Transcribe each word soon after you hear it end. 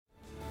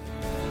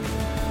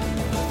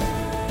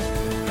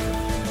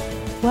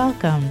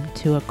Welcome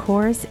to A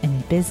Course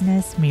in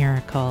Business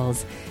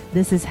Miracles.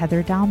 This is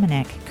Heather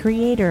Dominick,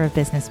 creator of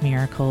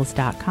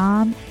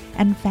BusinessMiracles.com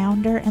and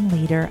founder and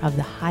leader of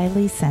the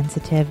highly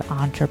sensitive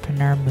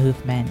entrepreneur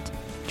movement.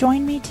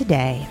 Join me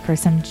today for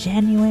some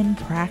genuine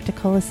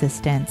practical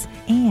assistance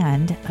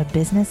and a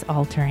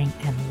business-altering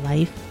and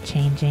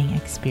life-changing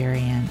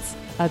experience,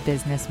 a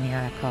business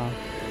miracle.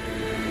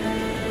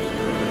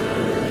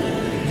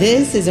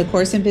 This is A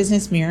Course in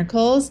Business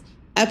Miracles,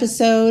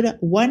 episode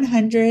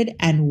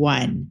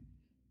 101,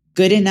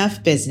 Good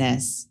Enough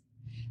Business.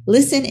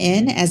 Listen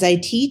in as I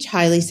teach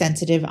highly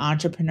sensitive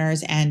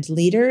entrepreneurs and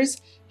leaders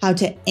how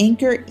to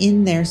anchor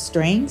in their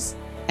strengths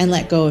and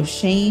let go of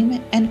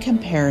shame and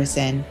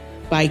comparison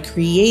by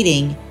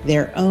creating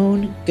their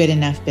own good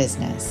enough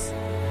business.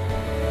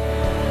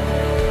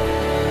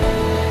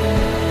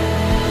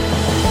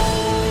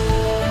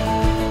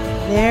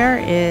 There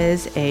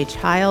is a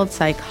child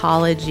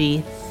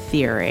psychology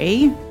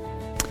theory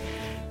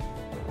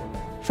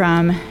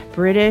from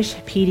British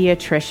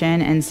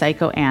pediatrician and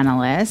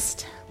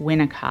psychoanalyst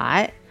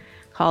Winnicott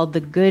called The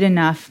Good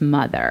Enough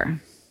Mother.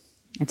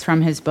 It's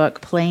from his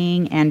book,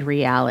 Playing and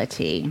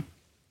Reality.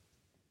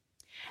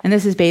 And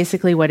this is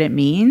basically what it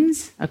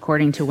means,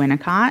 according to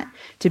Winnicott,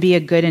 to be a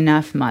good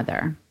enough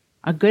mother.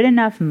 A good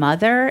enough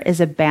mother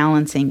is a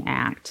balancing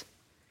act.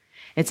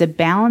 It's a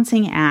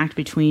balancing act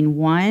between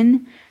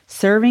one,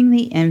 serving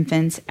the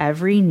infant's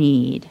every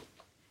need,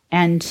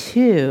 and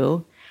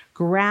two,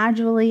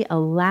 gradually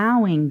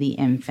allowing the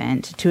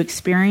infant to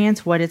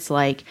experience what it's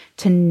like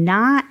to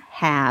not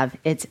have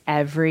its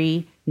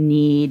every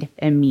need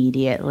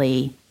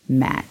immediately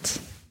met.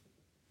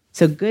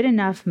 So good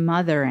enough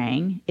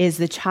mothering is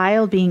the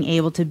child being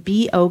able to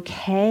be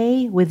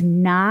okay with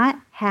not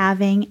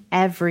having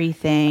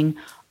everything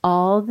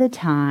all the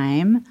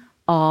time,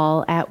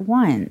 all at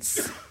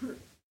once.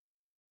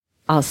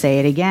 I'll say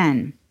it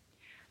again.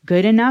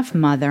 Good enough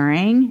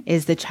mothering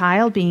is the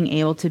child being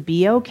able to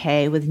be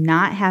okay with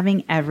not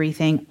having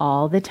everything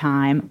all the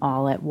time,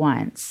 all at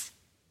once.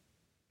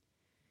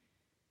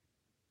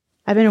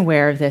 I've been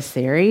aware of this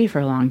theory for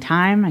a long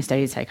time. I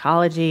studied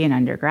psychology in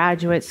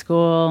undergraduate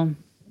school.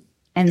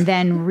 And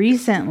then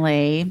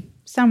recently,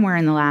 somewhere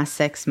in the last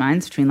 6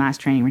 months, between last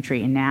training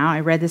retreat and now,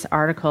 I read this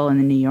article in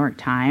the New York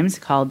Times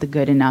called The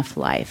Good Enough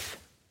Life.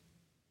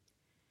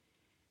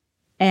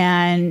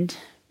 And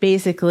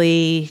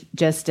basically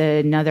just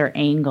another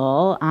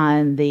angle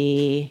on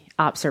the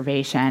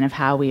observation of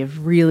how we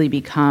have really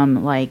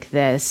become like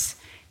this,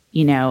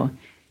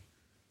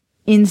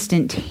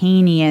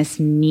 instantaneous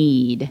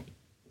need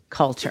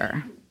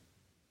culture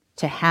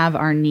to have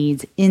our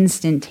needs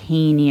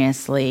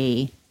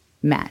instantaneously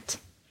met,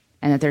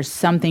 and that there's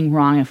something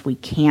wrong if we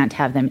can't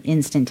have them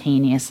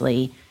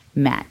instantaneously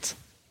met.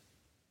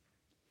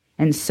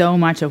 And so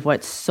much of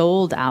what's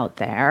sold out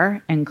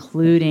there,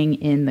 including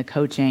in the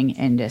coaching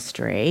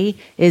industry,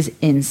 is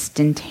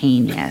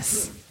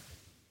instantaneous.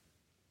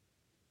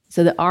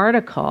 So the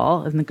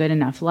article in The Good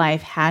Enough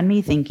Life had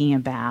me thinking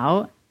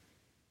about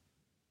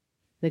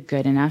the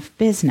good enough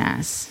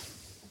business.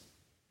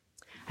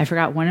 I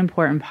forgot one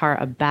important part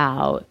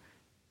about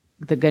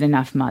the good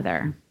enough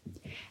mother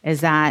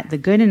is that the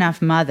good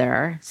enough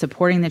mother,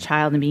 supporting the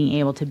child and being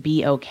able to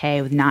be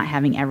okay with not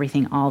having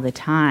everything all the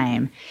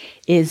time,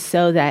 is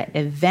so that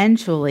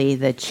eventually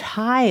the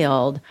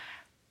child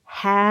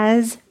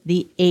has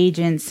the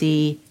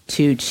agency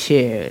to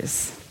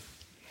choose.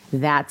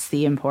 That's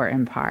the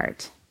important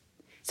part.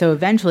 So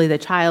eventually the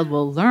child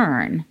will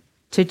learn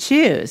to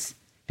choose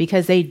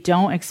because they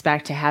don't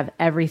expect to have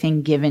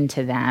everything given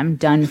to them,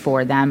 done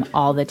for them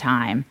all the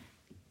time,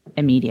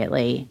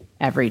 immediately,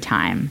 every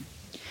time.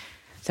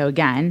 So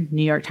again,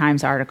 New York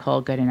Times article,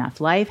 Good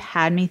Enough Life,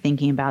 had me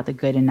thinking about the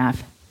good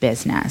enough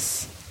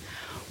business.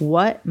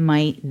 What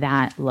might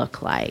that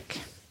look like?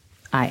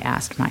 I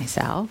asked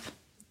myself.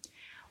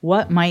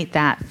 What might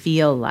that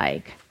feel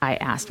like? I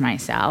asked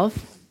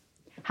myself.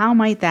 How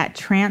might that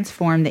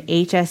transform the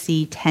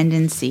HSE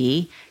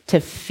tendency to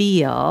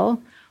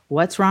feel,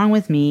 what's wrong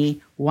with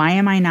me? Why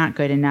am I not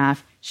good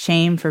enough?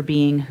 Shame for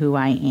being who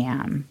I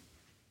am.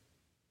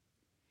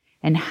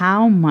 And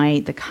how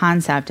might the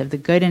concept of the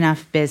good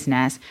enough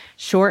business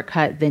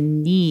shortcut the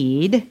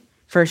need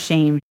for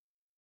shame?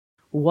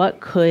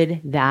 What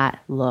could that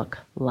look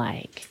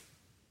like?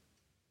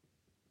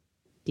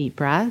 Deep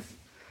breath.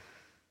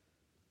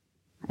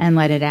 And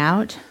let it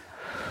out.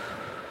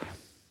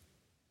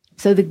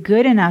 So the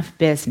good enough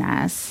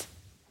business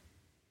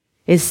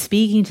is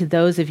speaking to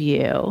those of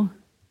you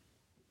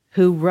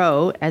who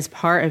wrote as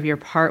part of your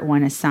part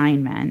 1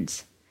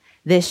 assignment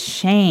this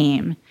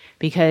shame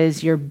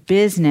because your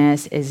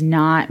business is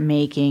not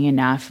making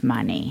enough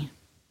money,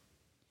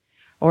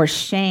 or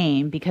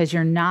shame because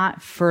you're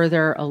not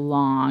further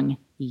along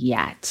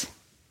yet.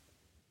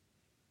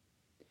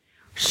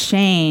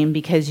 Shame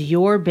because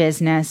your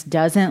business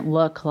doesn't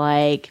look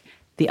like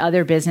the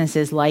other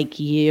businesses like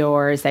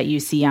yours that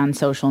you see on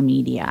social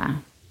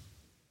media.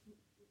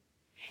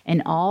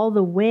 And all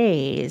the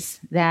ways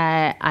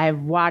that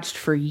I've watched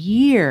for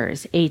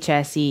years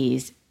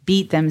HSEs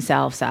beat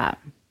themselves up.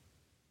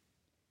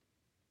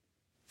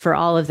 for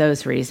all of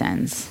those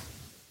reasons.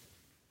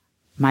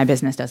 My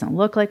business doesn't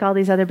look like all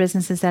these other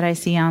businesses that I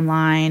see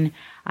online.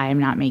 I am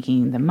not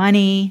making the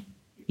money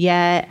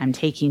yet. I'm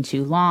taking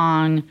too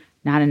long.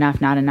 Not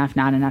enough, not enough,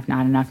 not enough,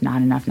 not enough,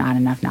 not enough, not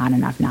enough, not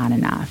enough, not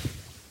enough.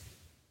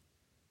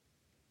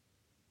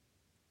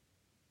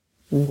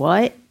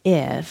 What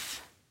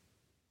if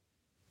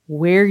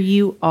where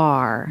you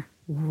are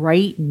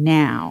right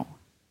now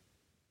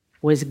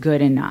was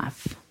good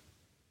enough?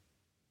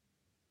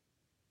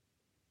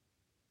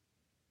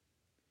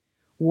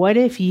 What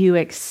if you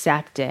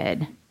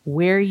accepted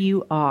where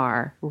you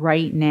are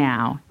right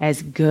now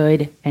as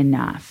good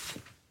enough?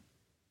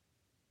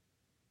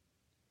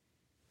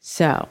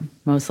 So,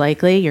 most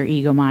likely your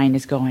ego mind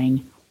is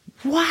going,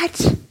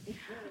 what?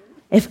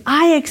 If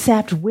I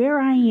accept where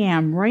I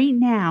am right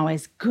now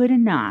as good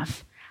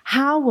enough,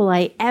 how will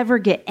I ever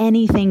get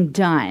anything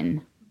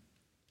done?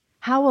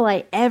 How will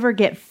I ever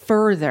get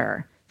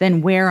further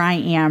than where I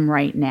am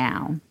right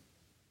now?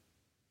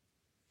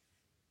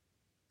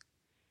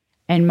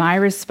 And my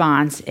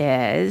response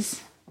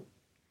is,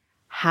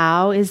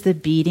 how is the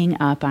beating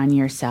up on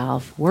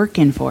yourself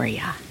working for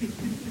you?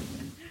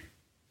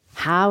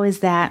 How is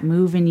that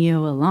moving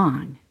you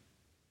along?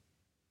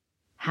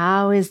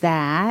 How is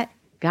that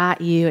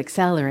got you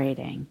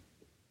accelerating?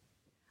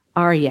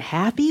 Are you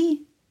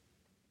happy?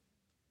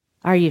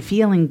 Are you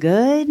feeling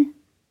good?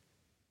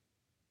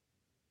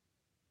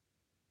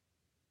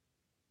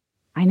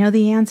 I know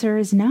the answer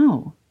is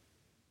no.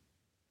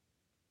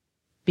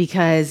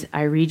 Because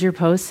I read your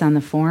posts on the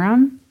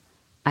forum,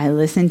 I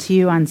listen to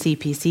you on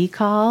CPC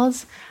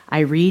calls, I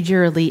read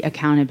your elite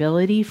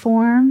accountability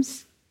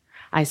forms,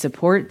 I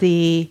support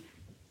the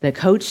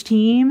coach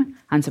team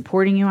on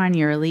supporting you on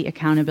your elite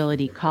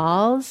accountability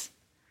calls,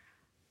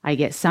 I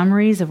get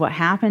summaries of what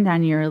happened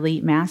on your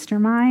elite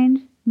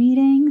mastermind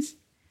meetings,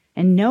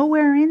 and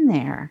nowhere in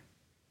there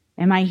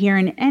am I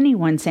hearing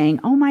anyone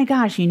saying, oh my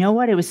gosh, you know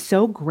what? It was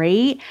so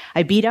great.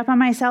 I beat up on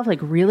myself like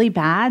really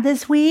bad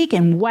this week.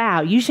 And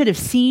wow, you should have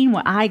seen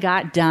what I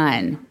got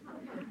done.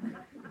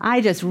 I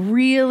just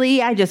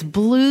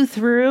blew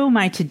through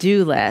my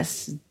to-do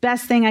list.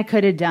 Best thing I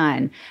could have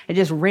done. I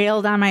just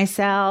railed on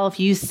myself.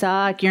 You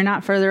suck. You're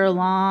not further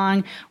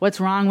along. What's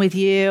wrong with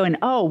you? And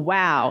oh,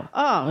 wow.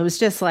 Oh, it was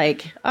just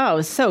like, oh, it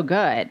was so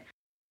good.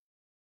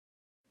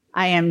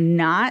 I am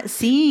not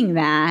seeing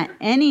that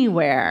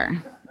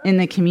anywhere in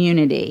the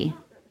community.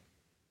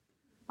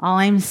 All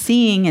I'm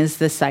seeing is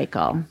the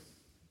cycle.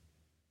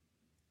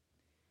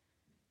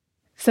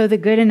 So the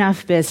good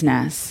enough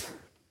business.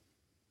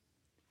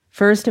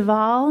 First of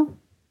all,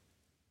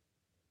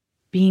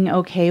 being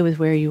okay with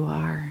where you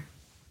are.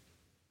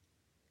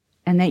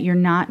 And that you're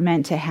not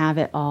meant to have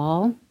it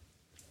all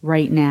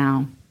right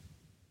now.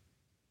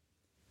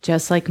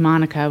 Just like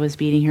Monica was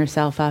beating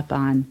herself up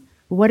on.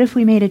 What if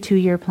we made a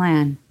 2-year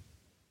plan?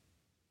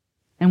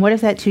 And what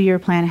if that 2-year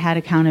plan had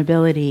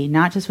accountability,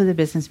 not just with the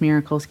Business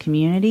Miracles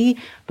community,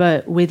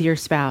 but with your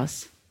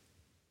spouse?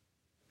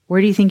 Where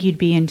do you think you'd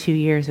be in 2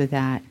 years with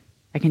that?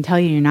 I can tell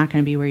you you're not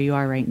going to be where you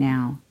are right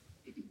now.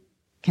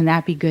 Can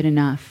that be good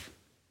enough?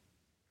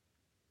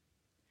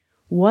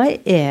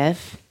 What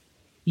if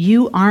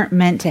you aren't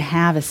meant to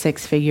have a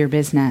 6-figure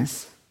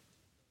business?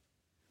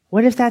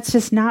 What if that's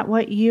just not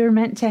what you're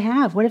meant to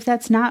have? What if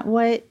that's not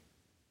what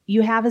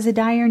you have as a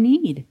dire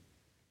need?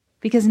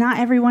 Because not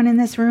everyone in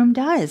this room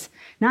does.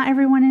 Not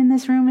everyone in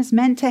this room is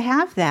meant to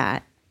have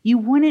that. You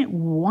wouldn't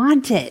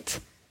want it.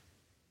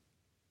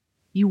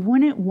 You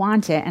wouldn't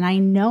want it. And I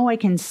know I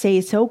can say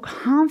so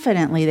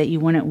confidently that you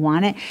wouldn't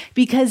want it,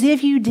 because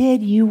if you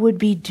did, you would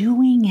be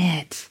doing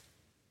it.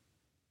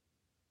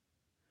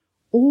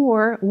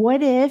 Or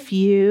what if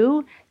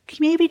you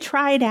maybe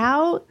tried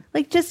out,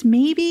 like just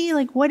maybe,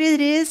 like what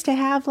it is to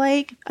have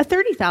like a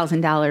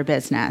 $30,000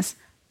 business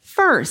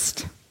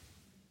first?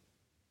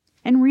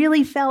 And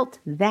really felt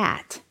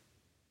that.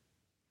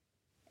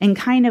 And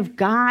kind of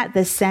got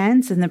the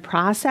sense in the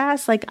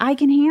process, like I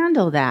can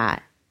handle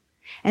that.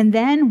 And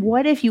then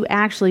what if you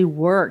actually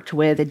worked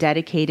with a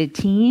dedicated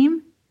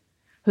team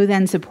who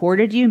then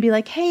supported you and be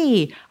like,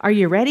 hey, are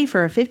you ready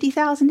for a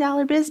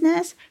 $50,000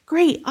 business?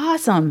 Great,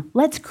 awesome.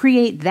 Let's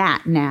create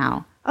that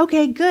now.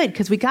 Okay, good,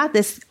 because we got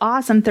this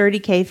awesome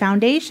 30K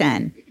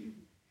foundation.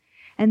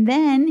 And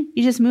then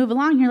you just move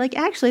along. You're like,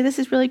 actually, this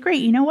is really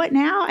great. You know what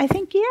now? I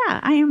think,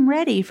 yeah, I am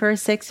ready for a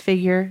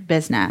 6-figure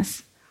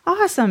business.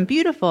 Awesome,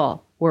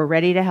 beautiful. We're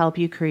ready to help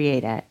you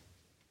create it.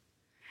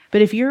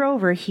 But if you're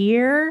over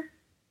here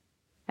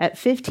at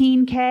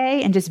 15K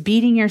and just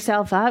beating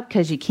yourself up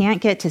because you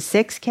can't get to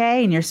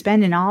 6K and you're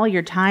spending all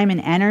your time and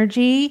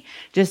energy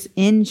just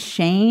in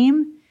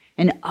shame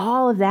and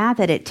all of that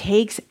it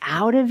takes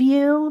out of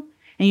you,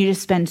 and you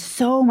just spend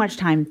so much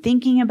time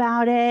thinking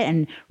about it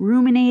and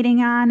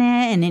ruminating on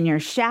it and in your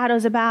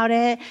shadows about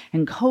it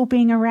and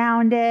coping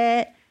around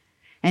it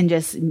and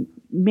just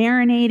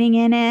marinating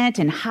in it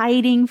and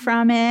hiding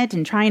from it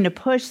and trying to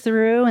push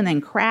through and then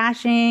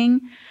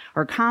crashing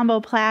or combo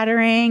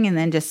plattering and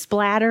then just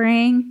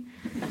splattering.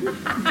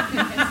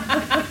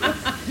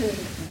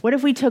 What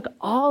if we took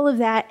all of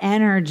that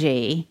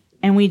energy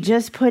and we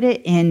just put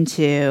it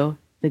into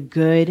the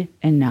good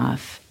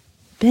enough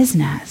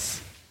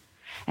business.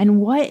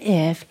 And what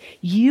if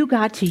you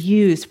got to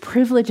use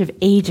privilege of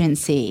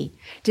agency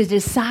to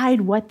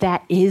decide what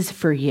that is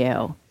for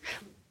you?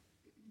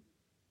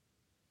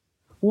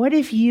 What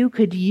if you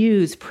could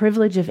use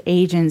privilege of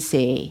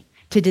agency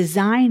to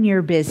design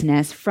your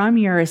business from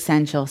your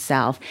essential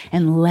self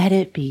and let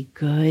it be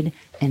good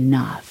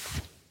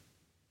enough?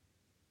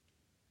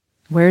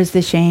 Where's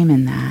the shame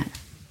in that?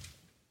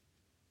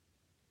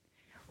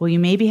 Will you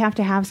maybe have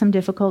to have some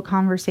difficult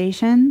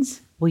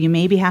conversations? Will you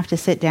maybe have to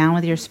sit down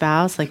with your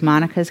spouse like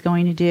Monica's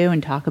going to do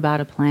and talk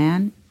about a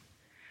plan?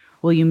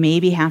 Will you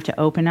maybe have to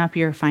open up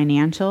your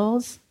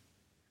financials?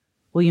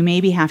 Will you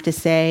maybe have to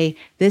say,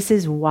 this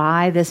is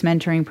why this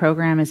mentoring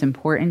program is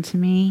important to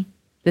me.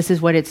 This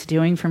is what it's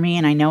doing for me.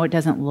 And I know it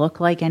doesn't look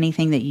like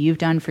anything that you've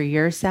done for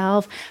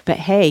yourself, but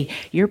hey,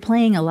 you're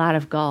playing a lot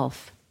of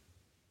golf.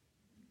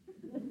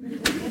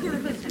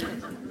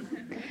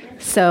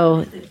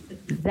 So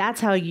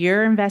that's how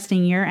you're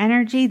investing your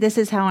energy. This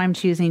is how I'm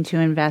choosing to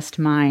invest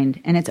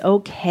mine. And it's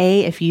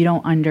okay if you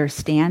don't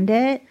understand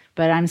it,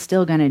 but I'm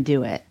still going to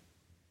do it.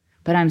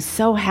 But I'm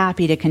so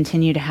happy to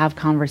continue to have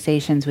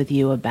conversations with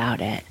you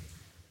about it.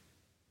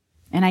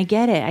 And I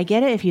get it. I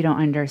get it if you don't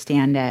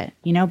understand it,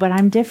 but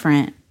I'm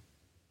different.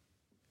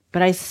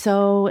 But I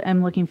so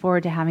am looking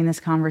forward to having this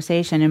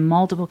conversation and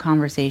multiple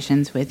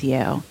conversations with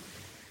you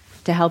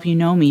to help you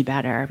know me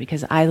better,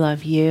 because I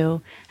love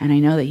you and I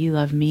know that you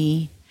love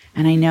me.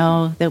 And I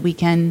know that we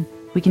can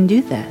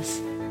do this.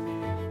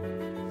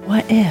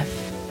 What if?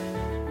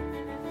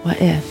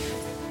 What if?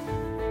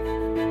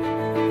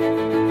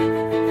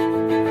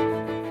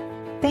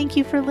 Thank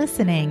you for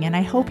listening, and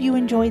I hope you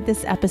enjoyed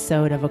this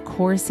episode of A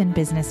Course in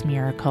Business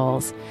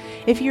Miracles.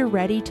 If you're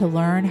ready to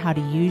learn how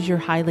to use your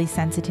highly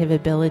sensitive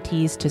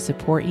abilities to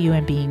support you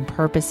in being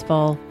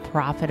purposeful,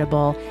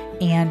 profitable,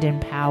 and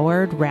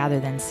empowered rather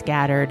than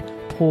scattered,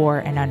 poor,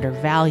 and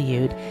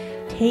undervalued,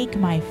 take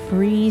my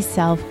free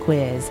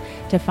self-quiz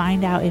to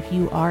find out if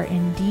you are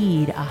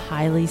indeed a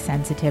highly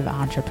sensitive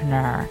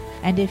entrepreneur.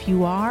 And if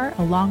you are,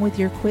 along with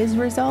your quiz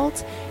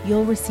results,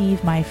 you'll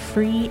receive my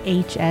free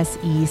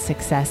HSE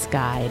Success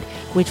Guide,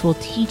 which will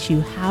teach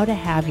you how to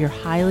have your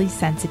highly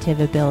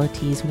sensitive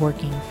abilities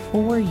working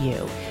for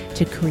you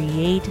to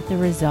create the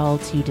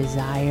results you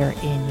desire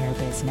in your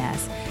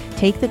business.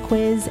 Take the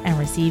quiz and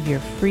receive your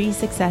free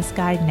success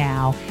guide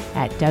now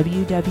at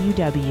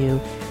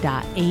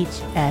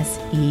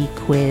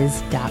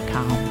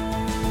www.hsequiz.com.